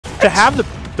to have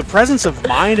the presence of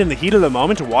mind in the heat of the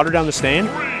moment to water down the stand,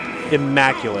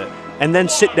 immaculate. And then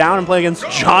sit down and play against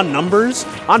John Numbers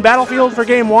on Battlefield for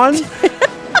game 1.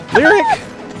 Lyric,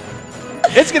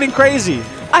 it's getting crazy.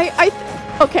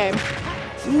 Okay.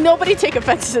 Nobody take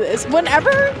offense to this.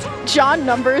 Whenever John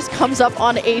Numbers comes up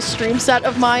on a stream set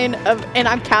of mine and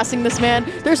I'm casting this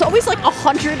man, there's always like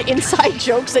 100 inside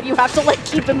jokes that you have to like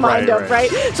keep in mind right?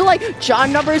 So like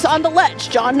John Numbers on the ledge,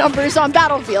 John Numbers on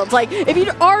Battlefield. Like if you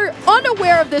are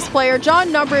unaware of this player,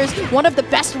 John Numbers, one of the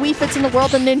best Wii Fits in the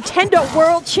world, a Nintendo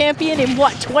World Champion in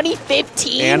what,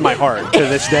 2015? And my heart to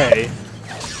this day.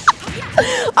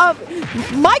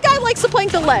 My guy likes to play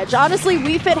the ledge. Honestly,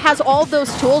 Wii Fit has all of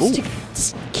those tools to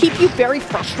keep you very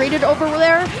frustrated over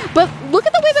there. But look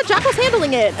at the way that Jakal's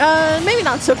handling it. Maybe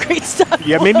not so great stuff.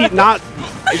 Yeah, maybe not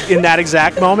in that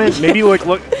exact moment. Maybe look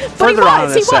further on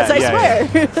in this set. I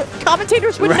swear.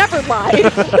 Commentators would never lie.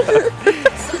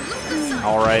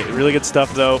 All right, really good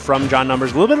stuff, though, from John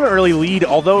Numbers. A little bit of an early lead,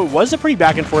 although it was a pretty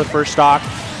back-and-forth first stock.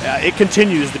 It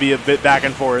continues to be a bit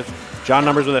back-and-forth. John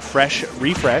Numbers with a fresh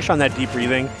refresh on that deep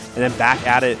breathing, and then back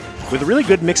at it with a really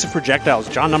good mix of projectiles.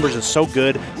 John Numbers is so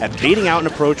good at baiting out an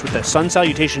approach with that Sun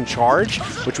Salutation charge,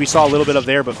 which we saw a little bit of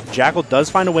there, but Jakal does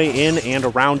find a way in and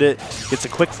around it. Gets a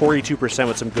quick 42%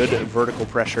 with some good vertical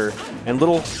pressure and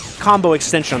little combo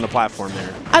extension on the platform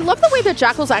there. I love the way that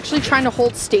Jakal's actually trying to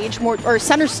hold stage more, or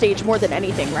center stage more than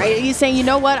anything, right? He's saying, you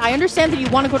know what, I understand that you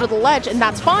want to go to the ledge, and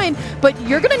that's fine, but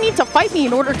you're going to need to fight me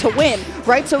in order to win,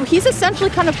 right? So he's essentially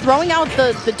kind of throwing out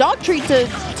the dog treat to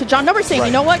John Numbers, saying,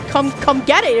 you know what, come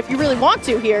get it if you really want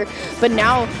to here. But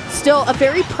now still a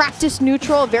very practice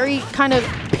neutral, a very kind of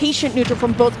patient neutral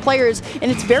from both players,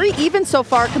 and it's very even so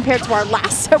far compared to our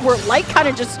last set where Light kind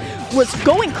of just was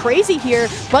going crazy here,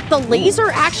 but the laser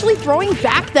actually throwing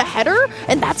back the header,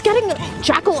 and that's getting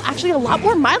Jakal actually a lot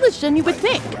more mileage than you would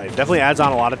think. Right, definitely adds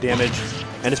on a lot of damage,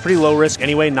 and it's pretty low risk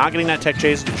anyway, not getting that tech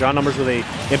chase. John Numbers with a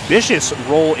ambitious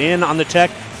roll in on the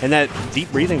tech, and that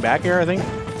deep breathing back air, I think,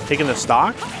 taking the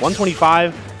stock,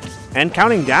 125, and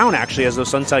counting down actually as those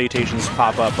Sun Salutations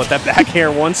pop up, but that back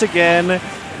air once again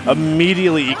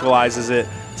immediately equalizes it.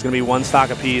 It's going to be one stock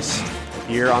apiece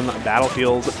here on the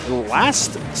Battlefield. The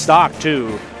last stock,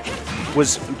 too,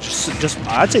 was just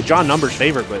I'd say John Numbers'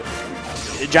 favorite, but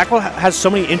Jakal has so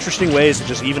many interesting ways to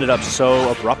just even it up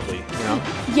so abruptly, you know?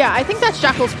 Yeah, I think that's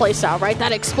Jakal's playstyle, right?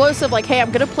 That explosive, like, hey,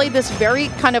 I'm going to play this very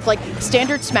kind of like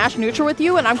standard smash neutral with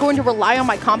you, and I'm going to rely on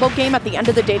my combo game at the end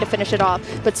of the day to finish it off.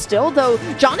 But still, though,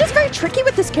 John is very tricky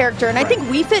with this character, and I think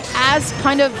Wii Fit as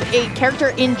kind of a character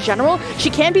in general, she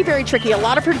can be very tricky. A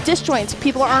lot of her disjoints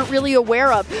people aren't really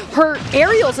aware of. Her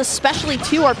aerials especially,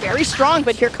 too, are very strong,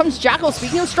 but here comes Jakal.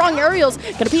 Speaking of strong aerials,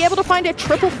 going to be able to find a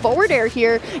triple forward air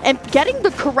here, and getting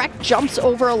the correct jumps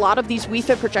over a lot of these Wii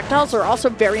Fit projectiles are also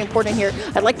very important here.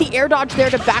 I like the air dodge there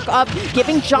to back up,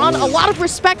 giving John a lot of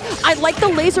respect. I like the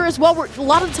laser as well, where a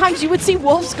lot of times you would see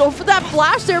Wolves go for that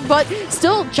flash there, but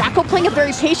still, Jakal playing a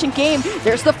very patient game.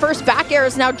 There's the first back air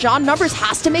as now John Numbers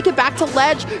has to make it back to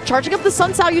ledge, charging up the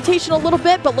Sun Salutation a little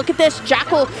bit, but look at this,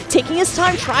 Jakal taking his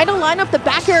time, trying to line up the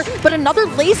back air, but another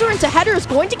laser into header is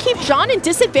going to keep John in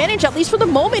disadvantage, at least for the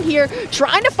moment here,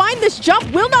 trying to find this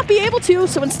jump, will not be able to,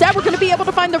 so instead we're going to be able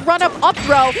to find the run-up up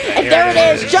throw, and there it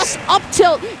is, just up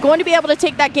tilt, going to be able to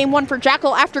take that game one for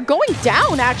Jakal after going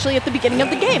down, actually, at the beginning of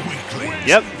the game.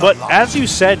 Yep, but as you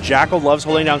said, Jakal loves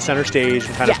holding down center stage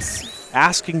and kind of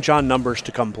asking John Numbers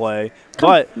to come play,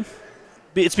 but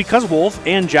it's because Wolf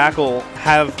and Jakal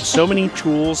have so many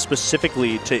tools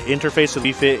specifically to interface with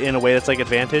Wii Fit in a way that's like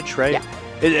advantage, right?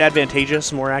 Yeah.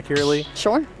 Advantageous, more accurately.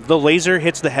 Sure. The laser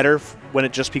hits the header when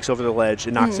it just peeks over the ledge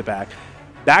and knocks it back.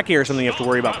 Back air is something you have to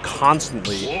worry about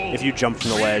constantly if you jump from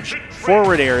the ledge.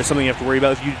 Forward air is something you have to worry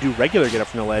about if you do regular get up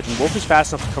from the ledge. And Wolf is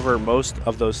fast enough to cover most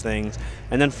of those things.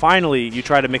 And then finally, you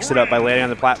try to mix it up by landing on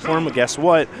the platform. But guess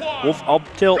what? Wolf up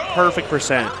tilt, perfect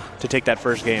percent to take that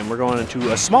first game. We're going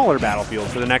into a smaller Battlefield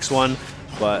for the next one.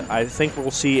 But I think we'll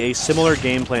see a similar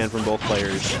game plan from both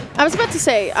players. I was about to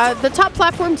say, the top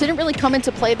platform didn't really come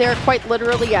into play there quite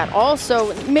literally at all,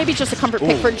 so maybe just a comfort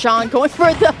pick for John, going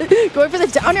for the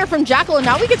down air from Jakal, and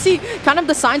now we can see kind of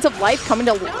the signs of life coming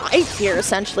to life here,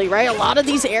 essentially, right? A lot of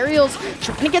these aerials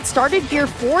trying to get started here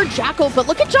for Jakal, but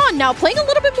look at John now playing a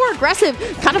little bit more aggressive,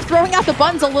 kind of throwing out the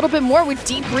buttons a little bit more with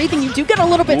deep breathing. You do get a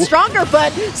little bit stronger,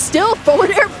 but still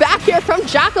forward air, back air from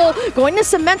Jakal, going to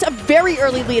cement a very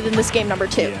early lead in this game number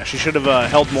 2. Yeah, she should have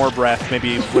held more breath,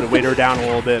 maybe would have weighed her down a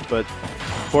little bit, but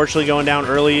fortunately going down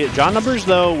early. John Numbers,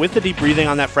 though, with the deep breathing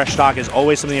on that fresh stock is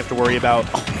always something you have to worry about.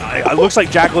 It looks like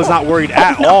Jakal is not worried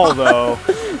at all, though.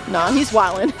 Nah, he's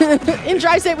wildin'. In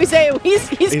Dry State, we say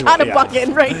he's got a bucket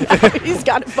right now. He's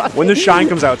got a bucket. When the shine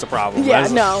comes out, it's a problem. Yeah,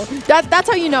 no. That's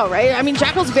how you know, right? I mean,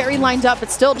 Jakal's very lined up,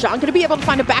 but still, John going to be able to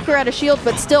find a backer at a shield,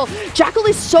 but still, Jakal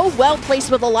is so well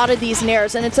placed with a lot of these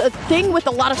nairs, and it's a thing with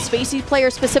a lot of spacey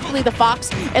players, specifically the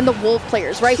Fox and the Wolf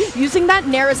players, right? Using that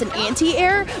nair as an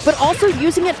anti-air, but also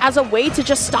using it as a way to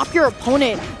just stop your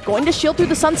opponent. Going to shield through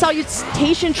the Sun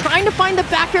Salutation, trying to find the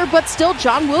backer, but still,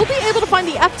 John will be able to find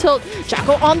the F-tilt.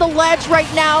 Jakal on the ledge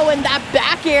right now, and that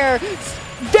back air,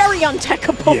 very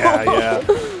untechable. Yeah.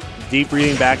 Deep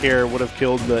breathing back air would have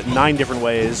killed the 9 different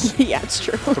ways. Yeah, it's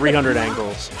true. 300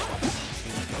 angles.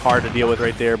 Hard to deal with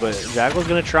right there, but Jakal's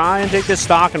going to try and take this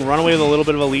stock and run away with a little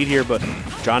bit of a lead here, but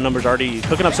John Numbers already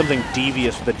cooking up something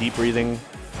devious with the deep breathing.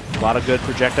 A lot of good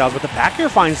projectiles, but the back air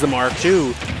finds the mark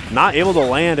too. Not able to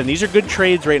land, and these are good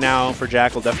trades right now for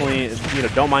Jakal. Definitely,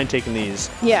 don't mind taking these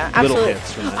little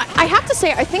hits from that. I have to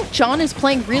say, I think John is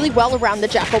playing really well around the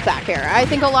Jakal back air. I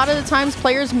think a lot of the times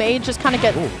players may just kind of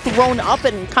get thrown up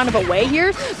and kind of away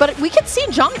here, but we can see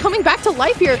John coming back to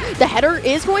life here. The header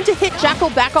is going to hit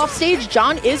Jakal back off stage.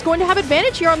 John is going to have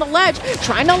advantage here on the ledge,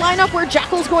 trying to line up where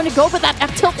Jakal's going to go, but that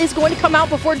F-tilt is going to come out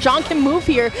before John can move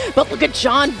here. But look at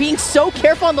John being so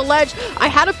careful on the ledge. I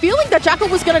had a feeling that Jakal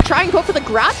was going to try and go for the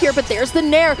grab here, but there's the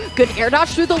nair. Good air dodge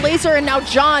through the laser, and now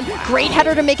John, great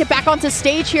header to make it back onto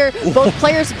stage here. Both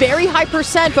players very high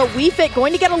percent, but Wii Fit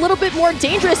going to get a little bit more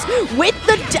dangerous with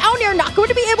the down air. Not going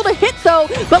to be able to hit though,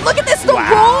 but look at this, the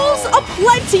rolls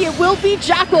aplenty. It will be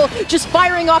Jakal just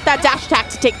firing off that dash attack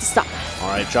to take the stop. All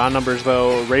right, John Numbers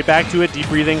though, right back to it, deep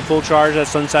breathing, full charge. That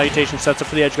Sun Salutation sets up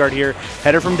for the edge guard here.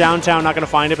 Header from downtown, not going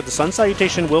to find it, but the Sun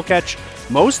Salutation will catch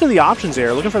most of the options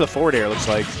there. Looking for the forward air, looks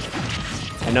like.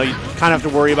 I know you kind of have to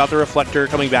worry about the reflector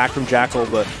coming back from Jakal,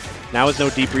 but now with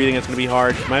no deep breathing, it's going to be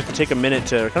hard. You might have to take a minute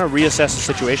to kind of reassess the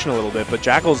situation a little bit, but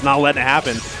Jakal's not letting it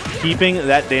happen, keeping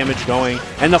that damage going.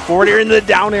 And the forward air into the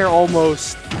down air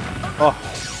almost. Oh.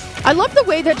 I love the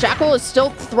way that Jakal is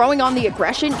still throwing on the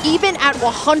aggression, even at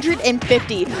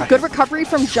 150. Good recovery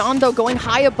from John, though, going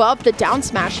high above the down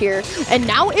smash here. And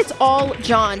now it's all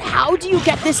John. How do you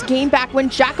get this game back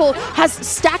when Jakal has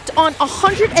stacked on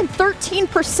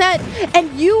 113%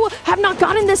 and you have not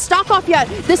gotten this stock off yet?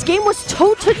 This game was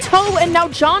toe-to-toe, and now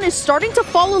John is starting to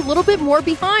fall a little bit more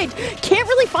behind. Can't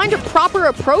really find a proper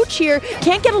approach here.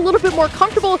 Can't get a little bit more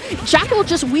comfortable. Jakal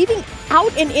just weaving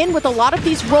out and in with a lot of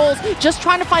these rolls, just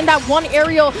trying to find that one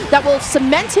aerial that will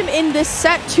cement him in this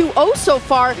set 2-0 so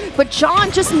far, but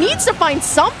John just needs to find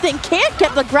something. Can't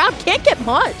get the grab, can't get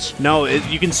much. No,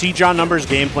 you can see John Numbers'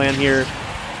 game plan here.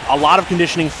 A lot of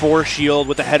conditioning for shield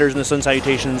with the headers and the Sun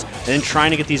Salutations, and then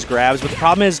trying to get these grabs. But the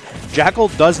problem is, Jakal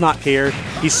does not care.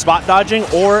 He's spot dodging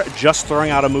or just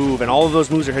throwing out a move, and all of those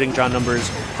moves are hitting John Numbers.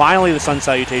 Finally, the Sun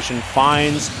Salutation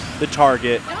finds the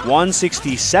target.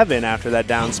 167 after that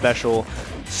down special.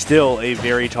 Still a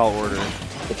very tall order.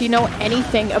 If you know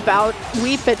anything about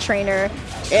Wii Fit Trainer,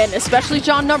 and especially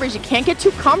John Numbers, you can't get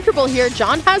too comfortable here.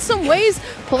 John has some ways,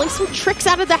 pulling some tricks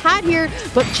out of the hat here,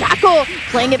 but Jakal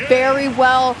playing it very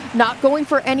well, not going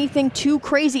for anything too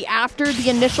crazy after the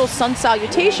initial Sun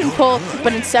Salutation pull,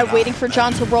 but instead waiting for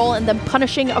John to roll and then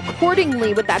punishing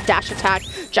accordingly with that dash attack.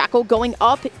 Jakal going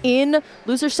up in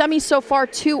loser semis so far,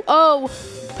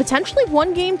 2-0. Potentially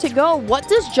one game to go. What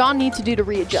does John need to do to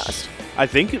readjust? I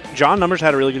think John Numbers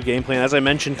had a really good game plan. As I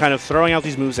mentioned, kind of throwing out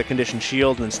these moves that condition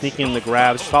shield and then sneaking in the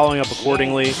grabs, following up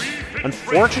accordingly.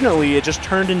 Unfortunately, it just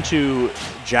turned into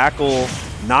Jakal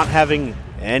not having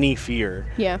any fear.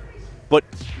 Yeah. But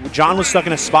John was stuck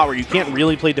in a spot where you can't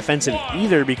really play defensive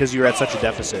either because you're at such a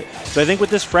deficit. So I think with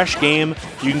this fresh game,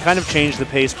 you can kind of change the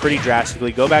pace pretty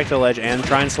drastically, go back to the ledge and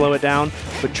try and slow it down,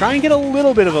 but try and get a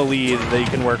little bit of a lead that you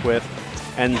can work with.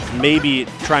 And maybe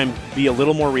try and be a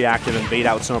little more reactive and bait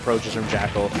out some approaches from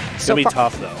Jakal. It's going to be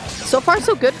tough, though. So far,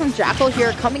 so good from Jakal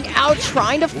here, coming out,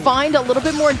 trying to find a little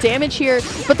bit more damage here.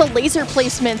 But the laser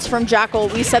placements from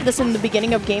Jakal, we said this in the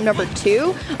beginning of game number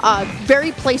 2,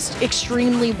 very placed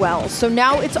extremely well. So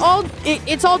now it's all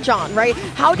John, right?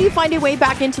 How do you find a way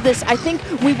back into this? I think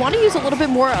we want to use a little bit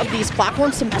more of these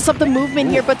platforms to mess up the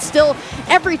movement here, but still,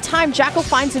 every time Jakal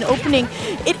finds an opening,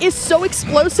 it is so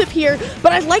explosive here.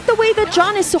 But I like the way that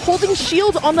John is holding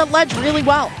shield on the ledge really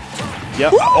well.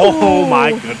 Yep. Ooh. Oh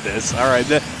my goodness. All right.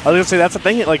 I was going to say, that's the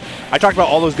thing. Like, I talked about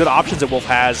all those good options that Wolf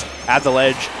has at the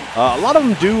ledge. A lot of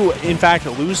them do, in fact,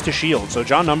 lose to shield. So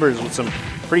John Numbers with some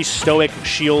pretty stoic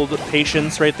shield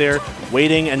patience right there,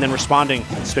 waiting and then responding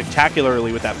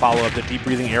spectacularly with that follow-up, the deep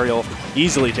breathing aerial,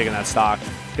 easily taking that stock.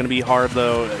 It's going to be hard,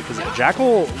 though, because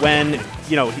Jakal, when,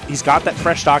 he's got that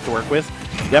fresh stock to work with,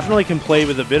 definitely can play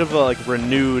with a bit of a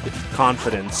renewed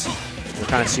confidence. we're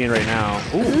kind of seeing right now.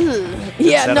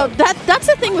 Yeah, no, that's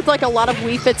the thing with like a lot of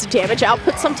Wii Fit's damage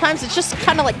output sometimes. It's just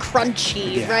kind of like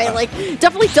crunchy, right? Like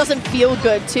definitely doesn't feel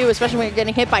good too, especially when you're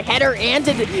getting hit by header and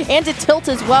a tilt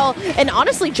as well. And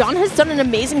honestly, John has done an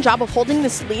amazing job of holding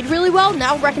this lead really well.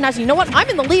 Now recognizing, you know what, I'm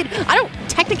in the lead. I don't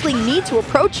technically need to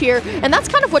approach here. And that's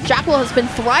kind of what Jakal has been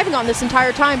thriving on this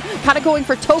entire time, kind of going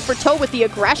for toe with the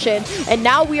aggression. And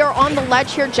now we are on the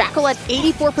ledge here. Jakal at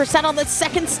 84% on the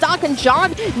second stock, and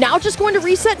John now just going to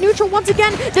reset neutral once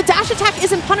again. The dash attack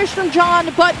isn't punished from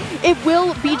John, but it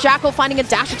will be Jakal finding a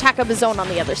dash attack of his own on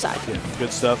the other side. Yeah,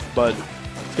 good stuff, but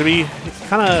it's going to be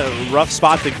kind of rough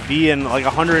spot to be in, like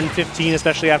 115,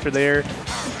 especially after there.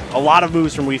 A lot of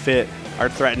moves from Wii Fit are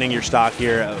threatening your stock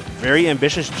here. A very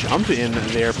ambitious jump in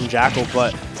there from Jakal,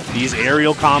 but these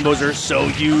aerial combos are so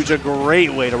huge. A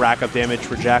great way to rack up damage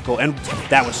for Jakal, and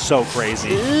that was so crazy.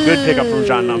 Good pickup from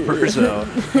John Numbers, though.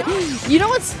 You know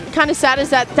what's kind of sad is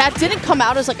that didn't come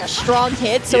out as like a strong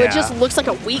hit, so it just looks like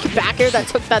a weak back air that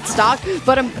took that stock.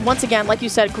 But once again, like you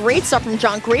said, great stuff from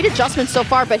John. Great adjustments so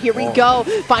far, but here we go.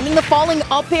 Finding the falling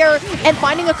up air and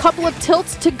finding a couple of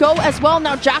tilts to go as well.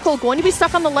 Now Jakal going to be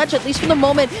stuck on the ledge, at least for the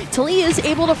moment, till he is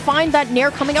able to find that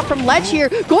nair coming up from ledge here.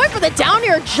 Going for the down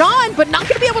air, John, but not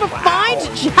going to be able to find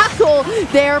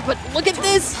Jakal there. But look at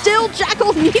this, still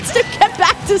Jakal needs to get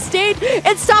back to stage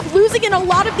and stop losing in a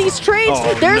lot of these trades.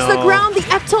 There's the ground, the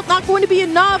F tilt not going to be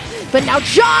enough, but now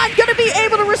John going to be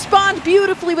able to respond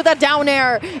beautifully with that down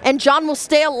air, and John will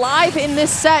stay alive in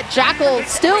this set. Jakal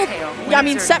still, I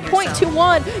mean, set point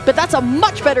 2-1, but that's a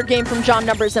much better game from John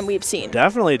Numbers than we've seen.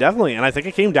 Definitely, definitely, and I think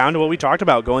it came down to what we talked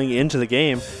about going into the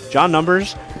game. John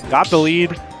Numbers got the lead,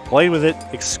 played with it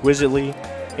exquisitely,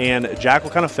 and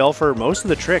Jakal kind of fell for most of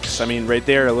the tricks. I mean, right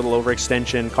there, a little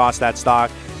overextension cost that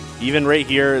stock. Even right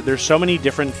here, there's so many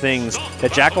different things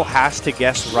that Jakal has to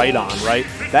guess right on, right?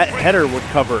 That header would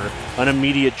cover an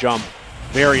immediate jump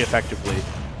very effectively.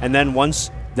 And then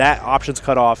once that option's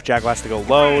cut off, Jakal has to go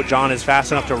low. John is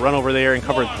fast enough to run over there and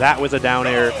cover that with a down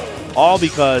air, all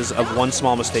because of one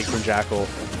small mistake from Jakal.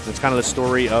 That's kind of the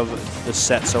story of the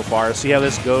set so far. See how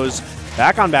this goes.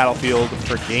 Back on Battlefield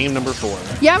for game number 4.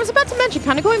 Yeah, I was about to mention,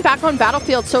 kind of going back on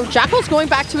Battlefield. So Jakal's going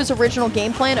back to his original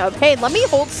game plan of, hey, let me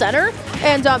hold center,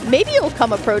 and maybe you'll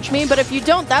come approach me, but if you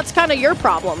don't, that's kind of your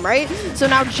problem, right? So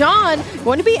now John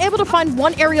going to be able to find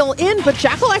one aerial in, but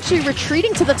Jakal actually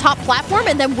retreating to the top platform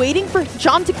and then waiting for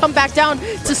John to come back down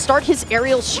to start his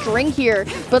aerial string here.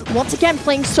 But once again,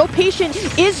 playing so patient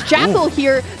is Jakal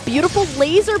here. Beautiful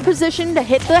laser position to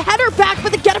hit the header back,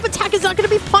 but the get-up attack is not going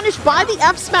to be punished by the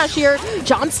F-smash here.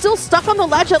 John's still stuck on the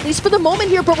ledge, at least for the moment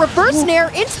here, but reverse nair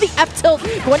into the F-tilt.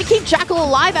 Going to keep Jakal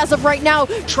alive as of right now,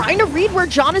 trying to read where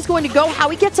John is going to go, how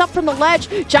he gets up from the ledge.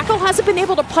 Jakal hasn't been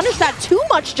able to punish that too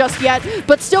much just yet,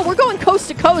 but still, we're going coast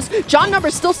to coast. John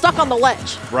Numbers still stuck on the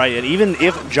ledge. Right, and even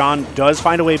if John does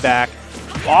find a way back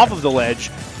off of the ledge,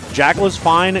 Jakal is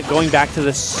fine going back to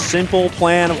the simple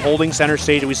plan of holding center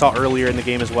stage that we saw earlier in the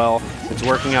game as well. It's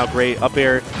working out great. Up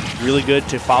air, really good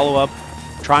to follow up.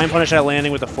 Try and punish that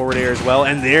landing with a forward air as well.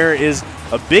 And there is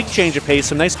a big change of pace,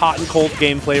 some nice hot and cold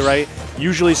gameplay, right?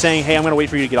 Usually saying, hey, I'm going to wait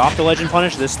for you to get off the ledge and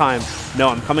punish. This time, no,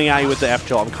 I'm coming at you with the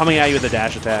F-tilt. I'm coming at you with the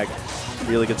dash attack.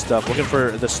 Really good stuff. Looking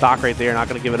for the stock right there, not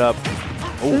going to give it up.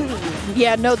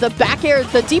 Yeah, no, the back air,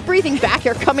 the deep breathing back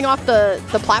air coming off the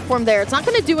platform there, it's not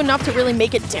going to do enough to really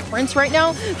make a difference right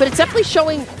now, but it's definitely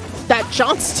showing that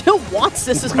John still wants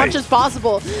this as much as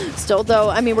possible. Still, though,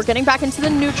 I mean, we're getting back into the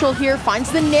neutral here,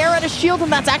 finds the nair at a shield,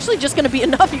 and that's actually just going to be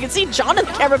enough. You can see John in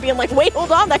the camera being like, wait,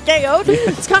 hold on, that KO'd.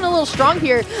 It's kind of a little strong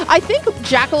here. I think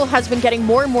Jakal has been getting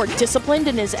more and more disciplined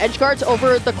in his edge guards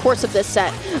over the course of this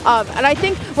set. And I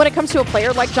think when it comes to a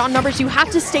player like John Numbers, you have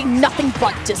to stay nothing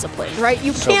but disciplined, right?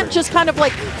 You can't just kind of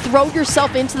like throw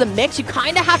yourself into the mix. You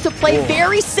kind of have to play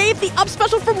very safe. The up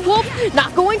special from Wolf,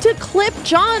 not going to clip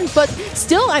John, but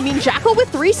still, I mean, Jakal with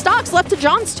 3 stocks left to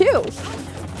John's 2.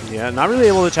 Yeah, not really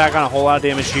able to tack on a whole lot of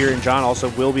damage here, and John also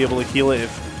will be able to heal it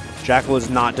if Jakal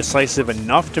is not decisive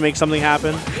enough to make something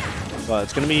happen. But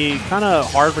it's going to be kind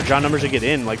of hard for John Numbers to get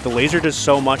in. Like, the laser does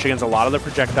so much against a lot of the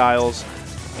projectiles,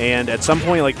 and at some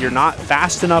point, like, you're not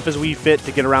fast enough as Wii Fit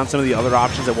to get around some of the other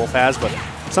options that Wolf has, but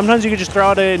sometimes you can just throw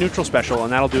out a neutral special,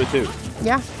 and that'll do it too.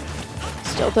 Yeah.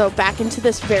 Still, though, back into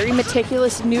this very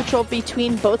meticulous neutral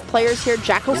between both players here.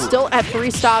 Jakal still at 3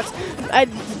 stocks.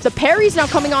 The parry's now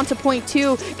coming on to point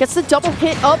 2. Gets the double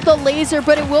hit of the laser,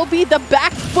 but it will be the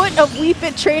back foot of Wii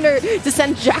Fit Trainer to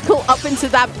send Jakal up into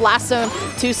that blast zone.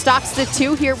 2 stocks to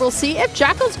 2 here. We'll see if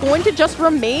Jakal's going to just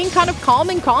remain kind of calm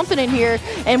and confident here,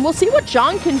 and we'll see what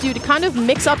John can do to kind of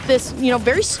mix up this, you know,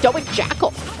 very stoic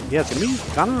Jakal. Yeah, it's going to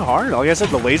be kind of hard. Like I said,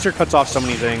 the laser cuts off so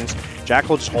many things.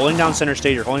 Jakal just holding down center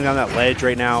stage, or holding down that ledge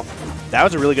right now. That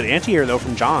was a really good anti-air, though,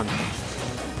 from John.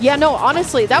 Yeah, no,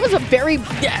 honestly, that was a very...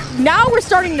 Now we're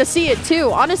starting to see it,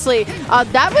 too. Honestly,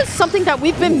 that was something that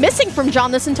we've been missing from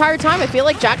John this entire time. I feel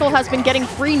like Jakal has been getting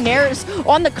free nairs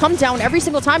on the come down every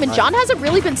single time, and John hasn't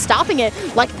really been stopping it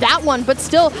like that one. But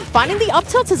still, finding the up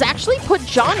tilts has actually put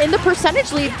John in the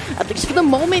percentage lead, at least for the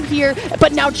moment here.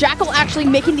 But now Jakal actually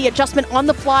making the adjustment on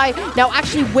the fly. Now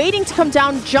actually waiting to come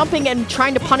down, jumping, and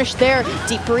trying to punish there.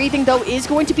 Deep breathing, though, is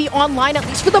going to be online, at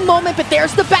least for the moment. But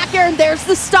there's the back air, and there's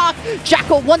the stock.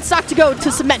 Jakal, one stock to go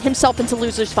to cement himself into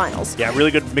losers finals. Yeah,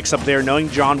 really good mix up there, knowing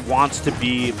John wants to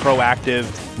be proactive,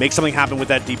 make something happen with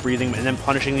that deep breathing, and then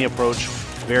punishing the approach.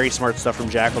 Very smart stuff from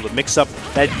Jakal to mix up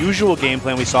that usual game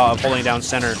plan we saw of holding down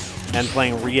center and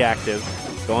playing reactive.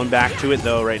 Going back to it,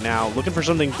 though, right now, looking for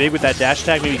something big with that dash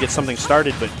attack, maybe get something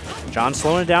started, but John's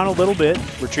slowing it down a little bit,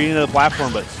 retreating to the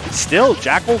platform, but still,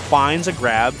 Jakal finds a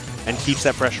grab and keeps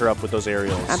that pressure up with those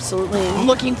aerials. Absolutely.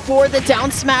 Looking for the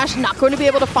down smash, not going to be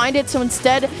able to find it, so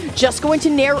instead just going to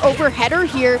nair over header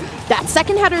here. That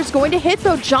second header is going to hit,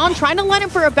 though. John trying to let him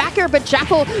for a back air, but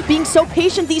Jakal being so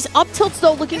patient. These up tilts,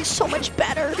 though, looking so much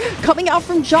better coming out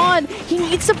from John. He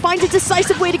needs to find a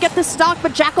decisive way to get the stock,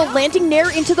 but Jakal landing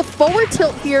nair into the forward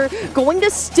tilt here, going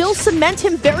to still cement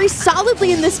him very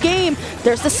solidly in this game.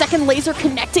 There's the second laser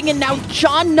connecting, and now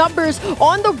John numbers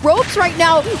on the ropes right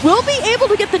now. Will be able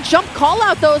to get the jump call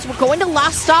out, though, as we're going to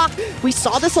last stock. We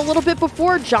saw this a little bit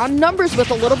before. John numbers with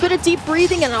a little bit of deep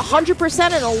breathing and 100%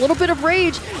 and a little bit of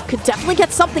rage could definitely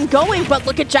get something going, but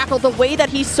look at Jakal, the way that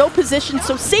he's so positioned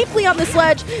so safely on this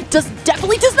ledge,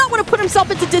 definitely does not want to put himself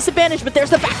into disadvantage, but there's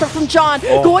the backer from John,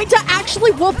 going to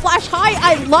actually wolf flash high.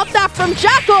 I love that from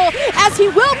Jakal, as he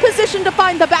will position to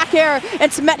find the back air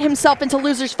and cement himself into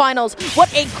losers finals.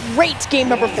 What a great game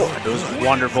number 4. It was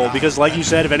wonderful, because like you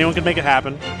said, if anyone could make it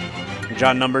happen,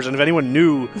 John numbers, and if anyone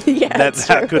knew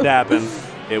that could happen,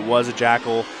 it was a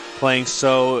Jakal playing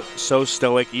so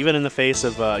stoic, even in the face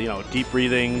of deep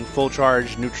breathing, full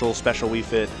charge, neutral, special Wii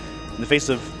Fit, in the face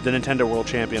of the Nintendo World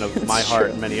Champion of My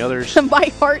Heart and many others. My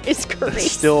Heart is crazy.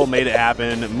 Still made it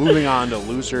happen, moving on to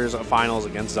losers finals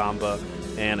against Zamba,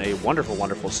 and a wonderful,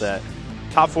 wonderful set.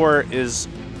 Top 4 is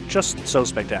just so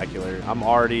spectacular. I'm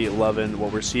already loving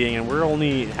what we're seeing, and we're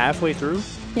only halfway through.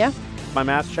 Yeah. My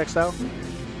math checks out.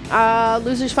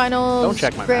 Losers finals. Don't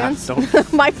check my math.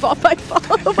 Don't. My fault.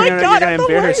 Oh my God, you're gonna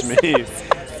embarrass me.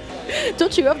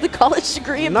 Don't you have the college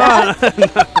degree in math? No.